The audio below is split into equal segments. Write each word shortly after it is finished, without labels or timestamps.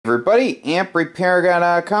everybody,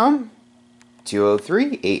 AmpRepairGuy.com,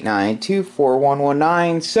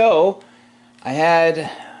 203-892-4119. So, I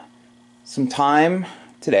had some time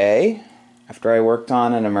today after I worked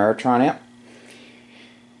on an Ameritron amp,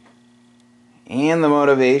 and the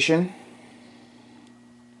motivation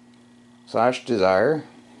 / desire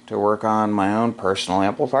to work on my own personal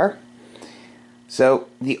amplifier. So,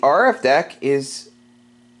 the RF deck is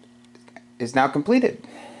now completed.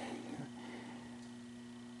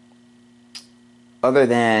 Other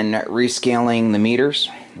than rescaling the meters,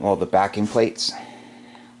 well, the backing plates,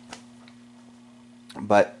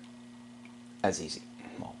 but that's easy.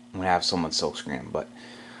 Well, I'm gonna have someone silkscreen them, but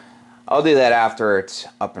I'll do that after it's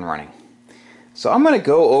up and running. So I'm gonna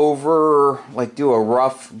go over, like, do a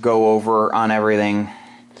rough go over on everything.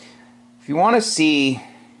 If you want to see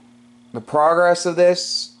the progress of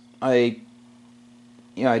this, I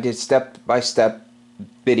did step-by-step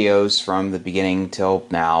videos from the beginning till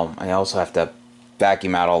now. I also have to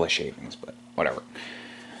vacuum out all the shavings, but whatever.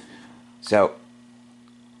 So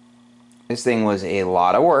this thing was a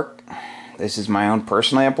lot of work. This is my own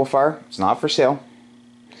personal amplifier. It's not for sale.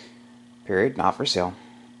 Period. Not for sale.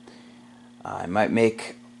 I might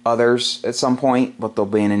make others at some point, but they'll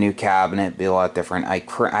be in a new cabinet. Be a lot different.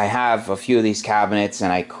 I have a few of these cabinets,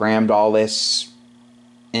 and I crammed all this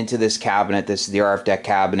into this cabinet. This is the RF deck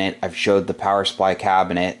cabinet. I've showed the power supply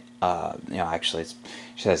cabinet. Actually, it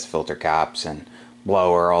has filter caps and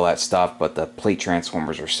blower, all that stuff, but the plate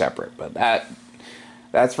transformers are separate. But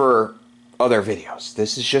that's for other videos.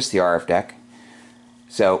 This is just the RF deck.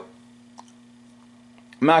 So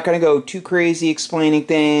I'm not going to go too crazy explaining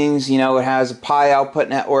things. It has a pi output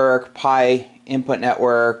network, pi input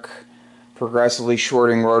network, progressively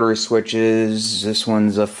shorting rotary switches. This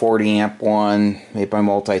one's a 40 amp one made by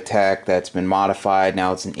Multitech that's been modified.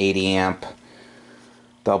 Now it's an 80 amp.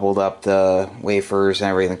 Doubled up the wafers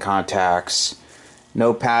and everything, contacts.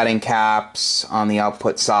 No padding caps on the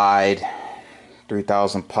output side.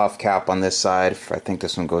 3000 puff cap on this side. I think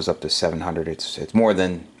this one goes up to 700. It's more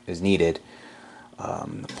than is needed.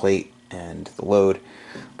 The plate and the load,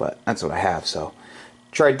 but that's what I have. So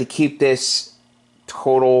tried to keep this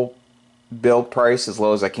total build price as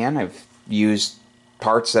low as I can. I've used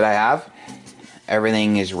parts that I have.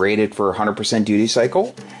 Everything is rated for 100% duty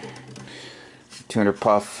cycle. 200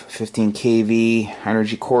 puff, 15 kV,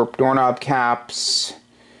 Energy Corp doorknob caps,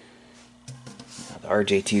 the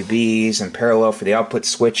RJ2Bs in parallel for the output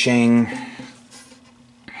switching,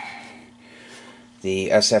 the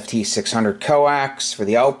SFT600 coax for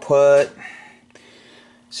the output.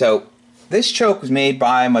 So this choke was made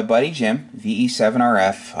by my buddy Jim,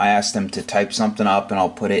 VE7RF. I asked him to type something up, and I'll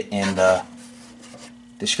put it in the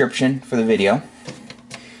description for the video.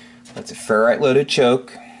 That's a ferrite loaded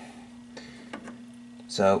choke.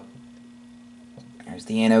 So there's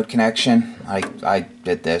the anode connection. I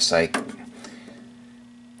did this. I have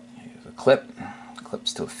a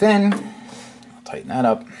clips to a fin. I'll tighten that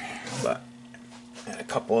up. But a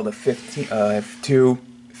couple of the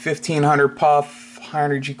 1500 puff high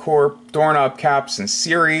energy corp doorknob caps in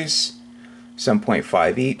series,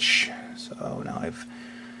 7.5 each. So now I have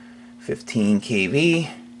 15 kV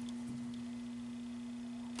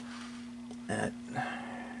at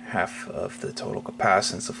half of the total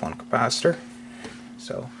capacitance of one capacitor.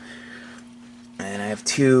 So, and I have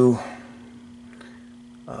two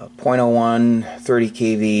 0.01 30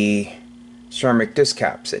 kV ceramic disc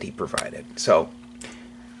caps that he provided. So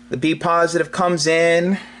the B positive comes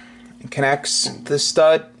in and connects the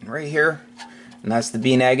stud right here, and that's the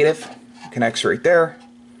B negative. Connects right there.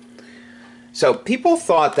 So people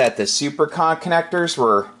thought that the supercon connectors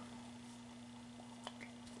were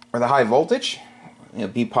the high voltage,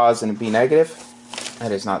 B positive and B negative.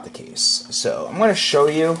 That is not the case. So I'm going to show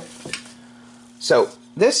you. So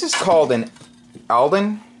this is called an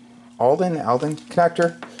Alden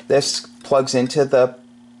connector. This plugs into the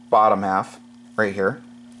bottom half right here.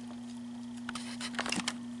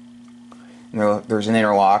 There's an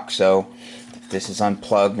interlock, so if this is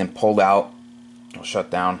unplugged and pulled out, it'll shut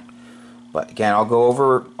down. But again, I'll go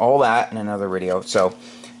over all that in another video. So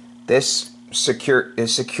this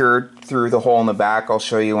is secured through the hole in the back. I'll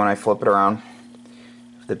show you when I flip it around.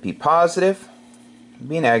 The B positive,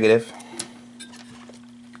 B negative.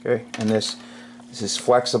 Okay, and this is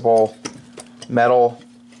flexible metal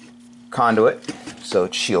conduit, so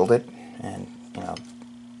it's shielded, and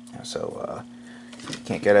so you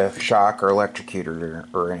can't get a shock or electrocuted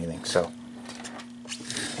or anything. So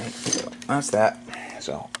that's that.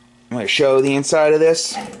 So I'm going to show the inside of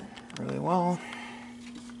this really well.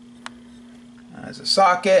 As a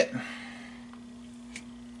socket,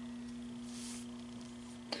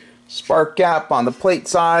 spark gap on the plate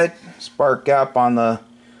side, spark gap on the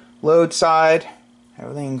load side.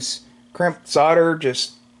 Everything's crimped, solder,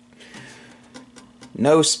 just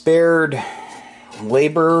no spared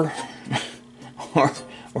labor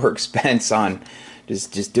or expense on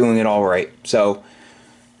just doing it all right. So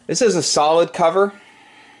this is a solid cover,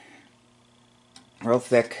 real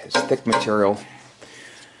thick. It's thick material.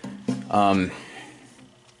 I'm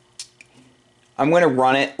going to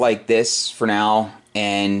run it like this for now,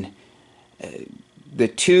 and the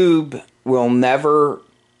tube will never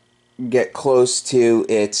get close to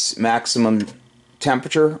its maximum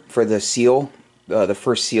temperature for the seal, the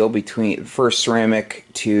first seal between first ceramic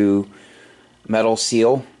to metal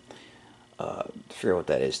seal. I forget what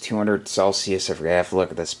that is, 200 Celsius. I forget. I have to look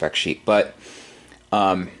at the spec sheet. But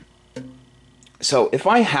so if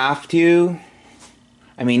I have to,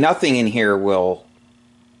 I mean, nothing in here will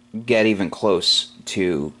get even close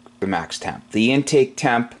to the max temp. The intake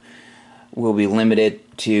temp will be limited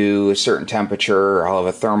to a certain temperature. I'll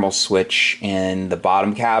have a thermal switch in the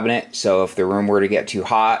bottom cabinet, so if the room were to get too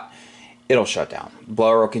hot, it'll shut down.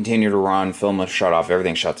 Blower will continue to run, film will shut off,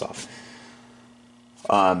 everything shuts off.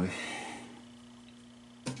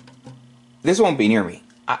 This won't be near me.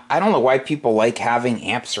 I don't know why people like having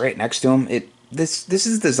amps right next to them. This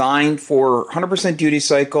is designed for 100% duty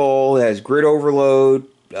cycle. It has grid overload,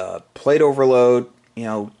 plate overload, you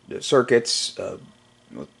know, circuits,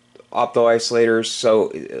 opto isolators,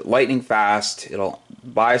 so lightning fast. It'll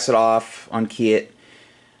bias it off, unkey it,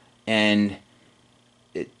 and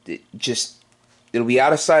it'll be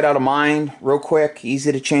out of sight, out of mind, real quick.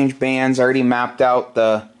 Easy to change bands. I already mapped out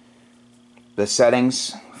the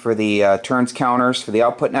settings for the turns counters for the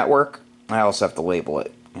output network. I also have to label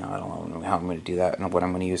it. You know, I don't know how I'm going to do that and what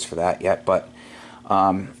I'm going to use for that yet, but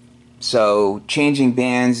so changing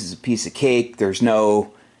bands is a piece of cake. There's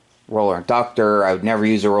no roller inductor. I would never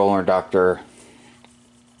use a roller inductor.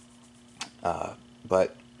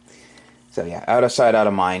 But so yeah, out of sight, out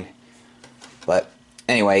of mind. But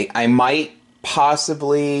anyway, I might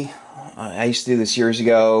possibly, I used to do this years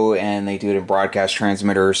ago, and they do it in broadcast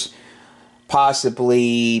transmitters.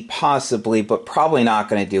 Possibly, but probably not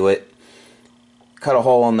going to do it. Cut a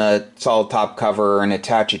hole in the solid top cover and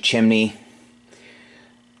attach a chimney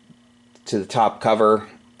to the top cover,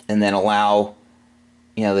 and then allow,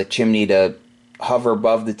 you know, the chimney to hover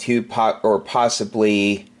above the tube, or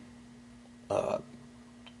possibly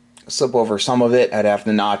slip over some of it. I'd have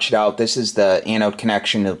to notch it out. This is the anode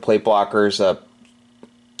connection to the plate blockers.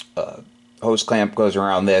 Hose clamp goes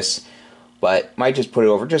around this, but might just put it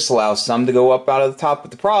over, just allow some to go up out of the top.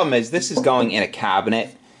 But the problem is this is going in a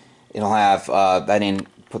cabinet. It'll have, I didn't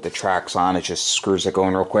put the tracks on, it's just screws that go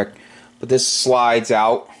in real quick. But this slides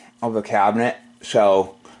out of the cabinet,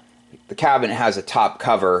 so the cabinet has a top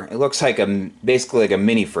cover. It looks like basically like a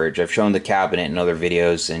mini fridge. I've shown the cabinet in other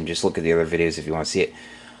videos, and just look at the other videos if you want to see it.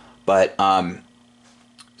 But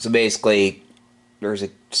so basically there's a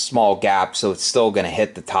small gap, so it's still going to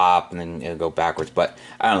hit the top and then it'll go backwards. But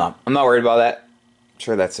I don't know. I'm not worried about that. I'm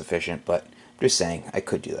sure that's sufficient, but I'm just saying I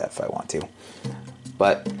could do that if I want to.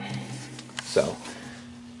 But so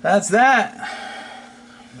that's that.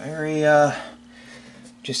 Very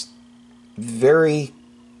just very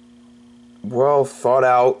well thought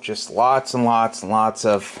out, just lots and lots and lots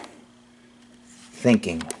of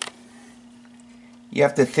thinking. You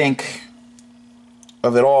have to think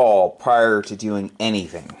of it all prior to doing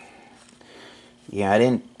anything. Yeah, I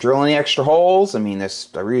didn't drill any extra holes. I mean, I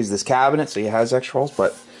reused this cabinet, so it has extra holes,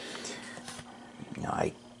 but you know,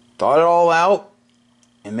 I thought it all out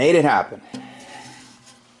and made it happen.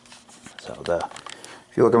 So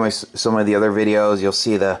if you look at some of the other videos, you'll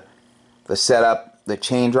see the setup, the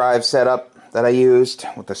chain drive setup that I used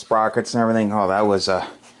with the sprockets and everything. Oh, that was a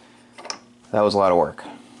lot of work.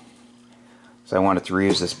 So I wanted to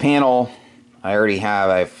reuse this panel. I already have,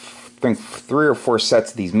 I think, 3 or 4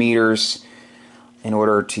 sets of these meters. In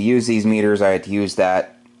order to use these meters, I had to use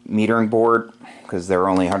that metering board because they're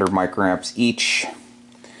only 100 microamps each.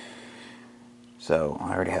 So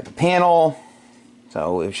I already had the panel.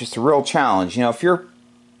 So it was just a real challenge. You know, if you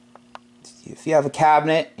have a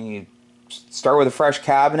cabinet and you start with a fresh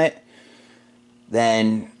cabinet,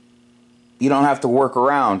 then you don't have to work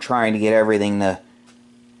around trying to get everything to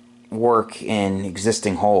work in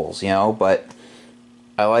existing holes, you know. But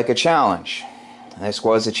I like a challenge. This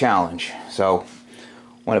was a challenge. So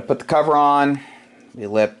when I put the cover on, the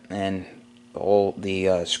lip and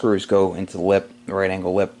the screws go into the lip, the right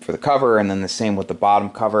angle lip for the cover, and then the same with the bottom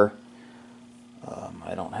cover.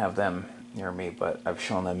 I don't have them near me, but I've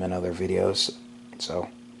shown them in other videos. So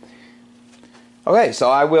okay, so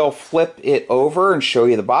I will flip it over and show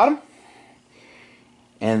you the bottom.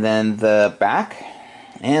 and then the back,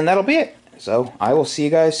 and that'll be it. So I will see you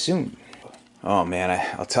guys soon. Oh man,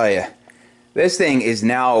 I'll tell you, this thing is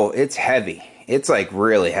now, it's heavy. It's like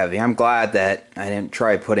really heavy. I'm glad that I didn't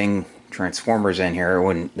try putting transformers in here.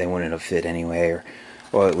 They wouldn't have fit anyway, or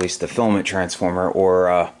well, at least the filament transformer,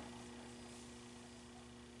 or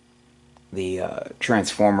the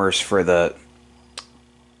transformers for the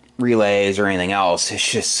relays or anything else.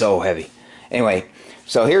 It's just so heavy. Anyway,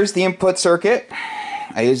 so here's the input circuit.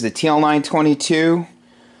 I use the TL922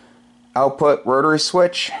 output rotary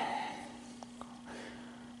switch,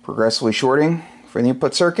 progressively shorting for the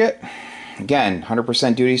input circuit. Again,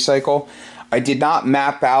 100% duty cycle. I did not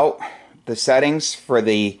map out the settings for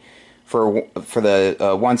the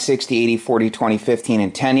 160, 80, 40, 20, 15,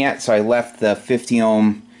 and 10 yet, so I left the 50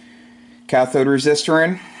 ohm cathode resistor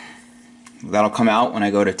in. That'll come out when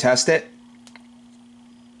I go to test it.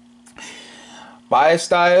 Bias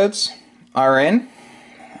diodes are in.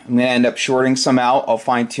 I'm going to end up shorting some out. I'll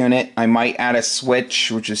fine tune it. I might add a switch,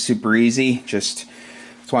 which is super easy. That's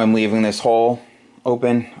why I'm leaving this hole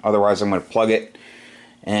open. Otherwise I'm going to plug it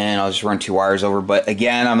and I'll just run 2 wires over. But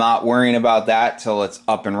again, I'm not worrying about that till it's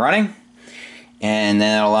up and running. And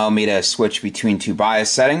then it'll allow me to switch between 2 bias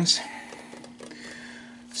settings.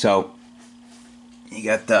 So you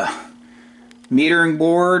got the metering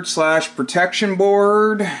board / protection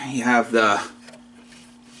board. You have the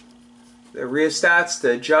rheostats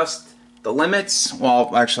to adjust the limits.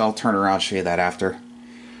 Well, actually, I'll turn around and show you that after.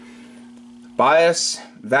 Bias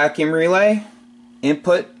vacuum relay,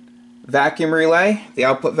 input vacuum relay. The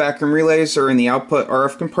output vacuum relays are in the output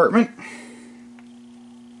RF compartment.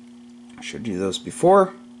 I should do those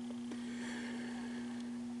before.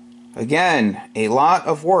 Again, a lot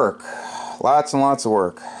of work. Lots and lots of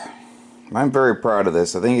work. I'm very proud of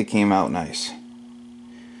this. I think it came out nice.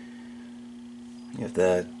 You have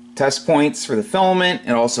the test points for the filament.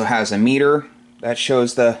 It also has a meter that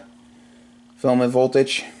shows the filament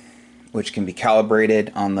voltage, which can be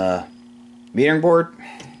calibrated on the metering board.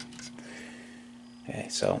 Okay,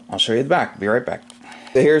 so I'll show you the back. Be right back.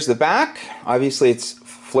 So here's the back. Obviously it's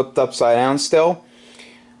flipped upside down still.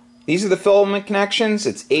 These are the filament connections.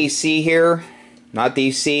 It's AC here, not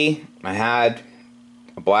DC. I had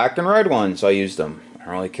a black and red one, so I used them. I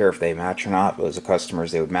don't really care if they match or not, but as a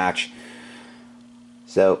customers, they would match.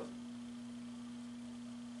 So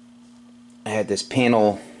I had this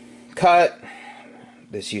panel cut.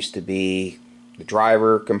 This used to be the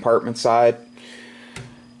driver compartment side.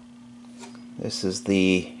 This is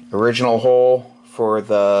the original hole for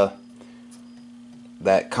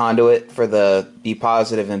that conduit for the B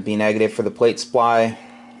positive and B negative for the plate supply.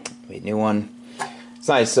 A new one. It's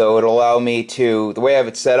nice, so it'll allow me to, the way I have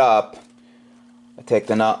it set up, I take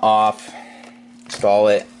the nut off, install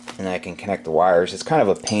it, and then I can connect the wires. It's kind of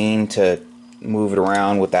a pain to move it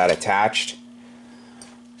around with that attached,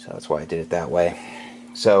 so that's why I did it that way.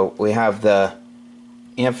 So we have the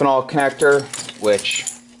Amphenol connector, which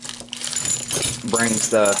brings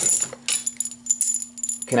the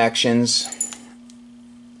connections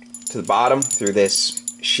to the bottom through this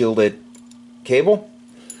shielded cable.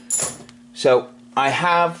 So I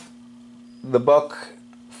have the book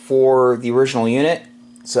for the original unit,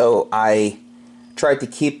 so I tried to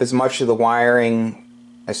keep as much of the wiring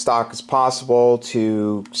as stock as possible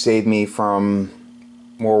to save me from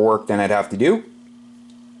more work than I'd have to do.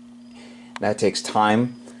 That takes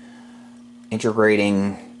time,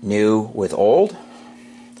 integrating new with old.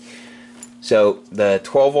 So the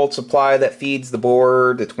 12 volt supply that feeds the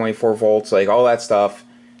board, the 24 volts, like all that stuff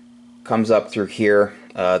comes up through here.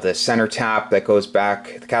 The center tap that goes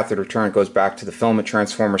back, the cathode return goes back to the filament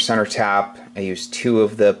transformer center tap. I used 2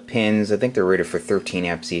 of the pins. I think they're rated for 13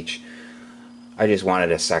 amps each. I just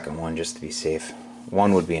wanted a second one just to be safe.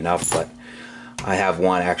 One would be enough, but I have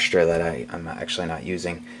one extra that I'm actually not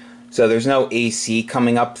using. So there's no AC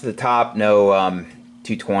coming up to the top, no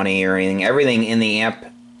 220 or anything. Everything in the amp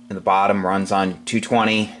in the bottom runs on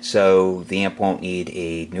 220, so the amp won't need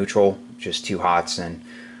a neutral, just 2 hots and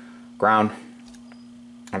ground.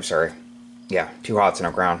 I'm sorry, yeah, 2 hots and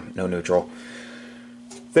a ground, no neutral.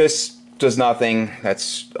 This does nothing.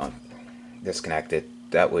 That's disconnected.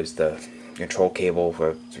 That was the control cable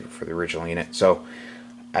for the original unit. So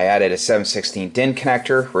I added a 7/16 DIN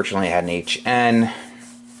connector. Originally I had an HN.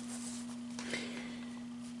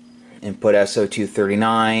 Input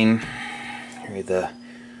SO239. Here are the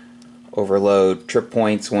overload trip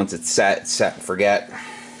points. Once it's set and forget.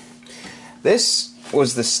 This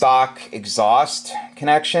was the stock exhaust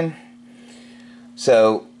connection.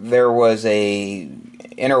 So there was a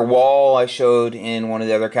inner wall I showed in one of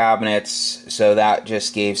the other cabinets, so that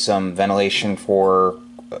just gave some ventilation for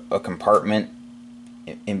a compartment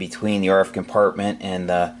in between the RF compartment and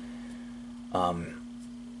the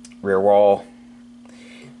rear wall.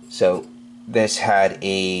 So this had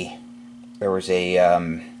there was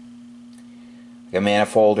a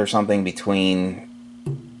manifold or something between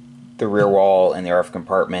the rear wall and the RF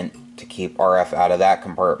compartment to keep RF out of that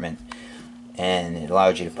compartment, and it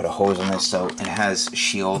allowed you to put a hose on this, so it has a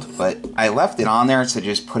shield, but I left it on there instead of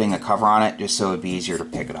just putting a cover on it, just so it would be easier to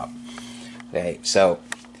pick it up. Okay, so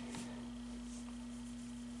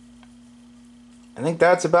I think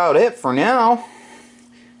that's about it for now.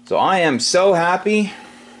 So I am so happy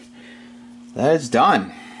that it's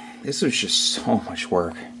done. This was just so much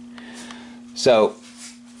work. So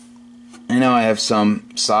I know I have some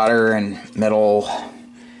solder and metal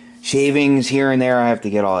shavings here and there. I have to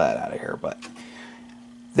get all that out of here, but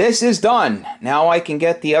this is done. Now I can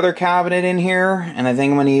get the other cabinet in here, and I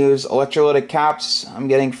think I'm going to use electrolytic caps I'm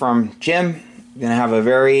getting from Jim. I'm going to have a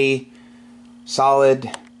very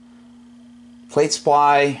solid plate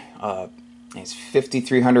supply. It's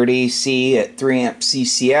 5300 AC at 3 amp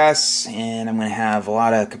CCS, and I'm going to have a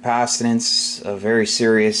lot of capacitance, a very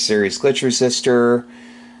serious series glitch resistor,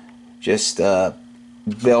 just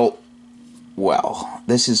built well.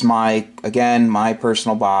 This is again, my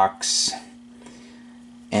personal box,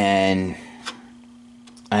 and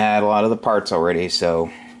I had a lot of the parts already,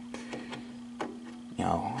 so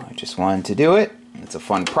I just wanted to do it. It's a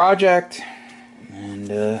fun project,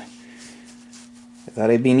 and I thought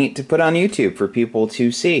it'd be neat to put on YouTube for people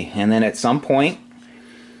to see, and then at some point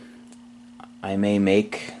I may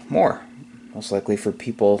make more, most likely for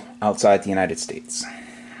people outside the United States.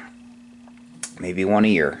 Maybe one a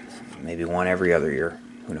year, maybe one every other year,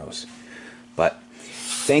 who knows. But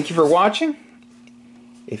thank you for watching.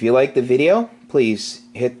 If you like the video, please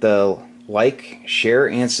hit the like, share,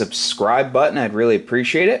 and subscribe button. I'd really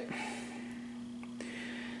appreciate it.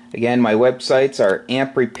 Again, my websites are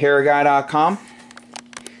amprepairguy.com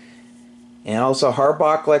and also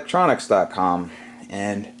harbachellectronics.com.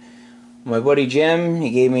 And my buddy Jim, he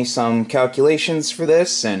gave me some calculations for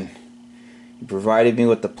this, and he provided me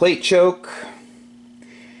with the plate choke.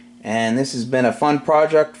 And this has been a fun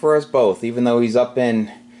project for us both, even though he's up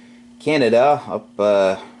in Canada,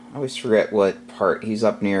 I always forget what part. He's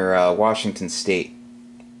up near Washington State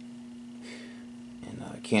in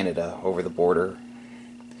Canada, over the border.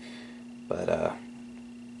 But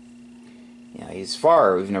yeah, he's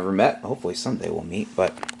far. We've never met. Hopefully someday we'll meet.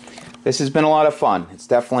 But this has been a lot of fun. It's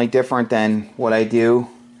definitely different than what I do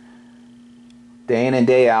day in and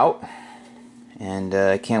day out. And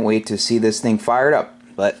I can't wait to see this thing fired up.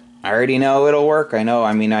 But I already know it'll work. I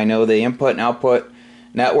know the input and output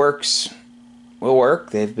networks will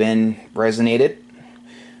work. They've been resonated.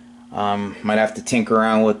 Might have to tinker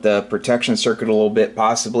around with the protection circuit a little bit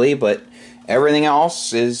possibly, but everything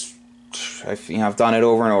else is, I've done it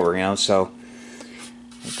over and over, so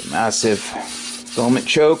with the massive filament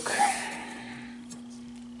choke,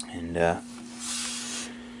 and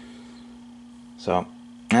so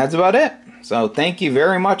that's about it. So thank you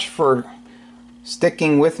very much for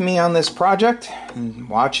sticking with me on this project and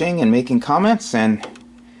watching and making comments. And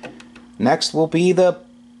next will be the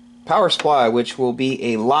power supply, which will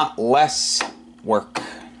be a lot less work,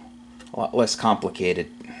 a lot less complicated.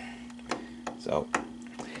 So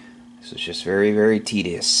this is just very, very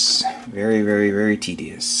tedious. Very, very, very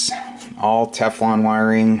tedious. All Teflon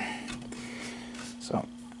wiring. So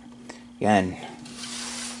again,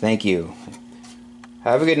 thank you.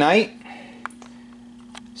 Have a good night.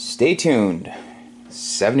 Stay tuned.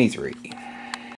 73.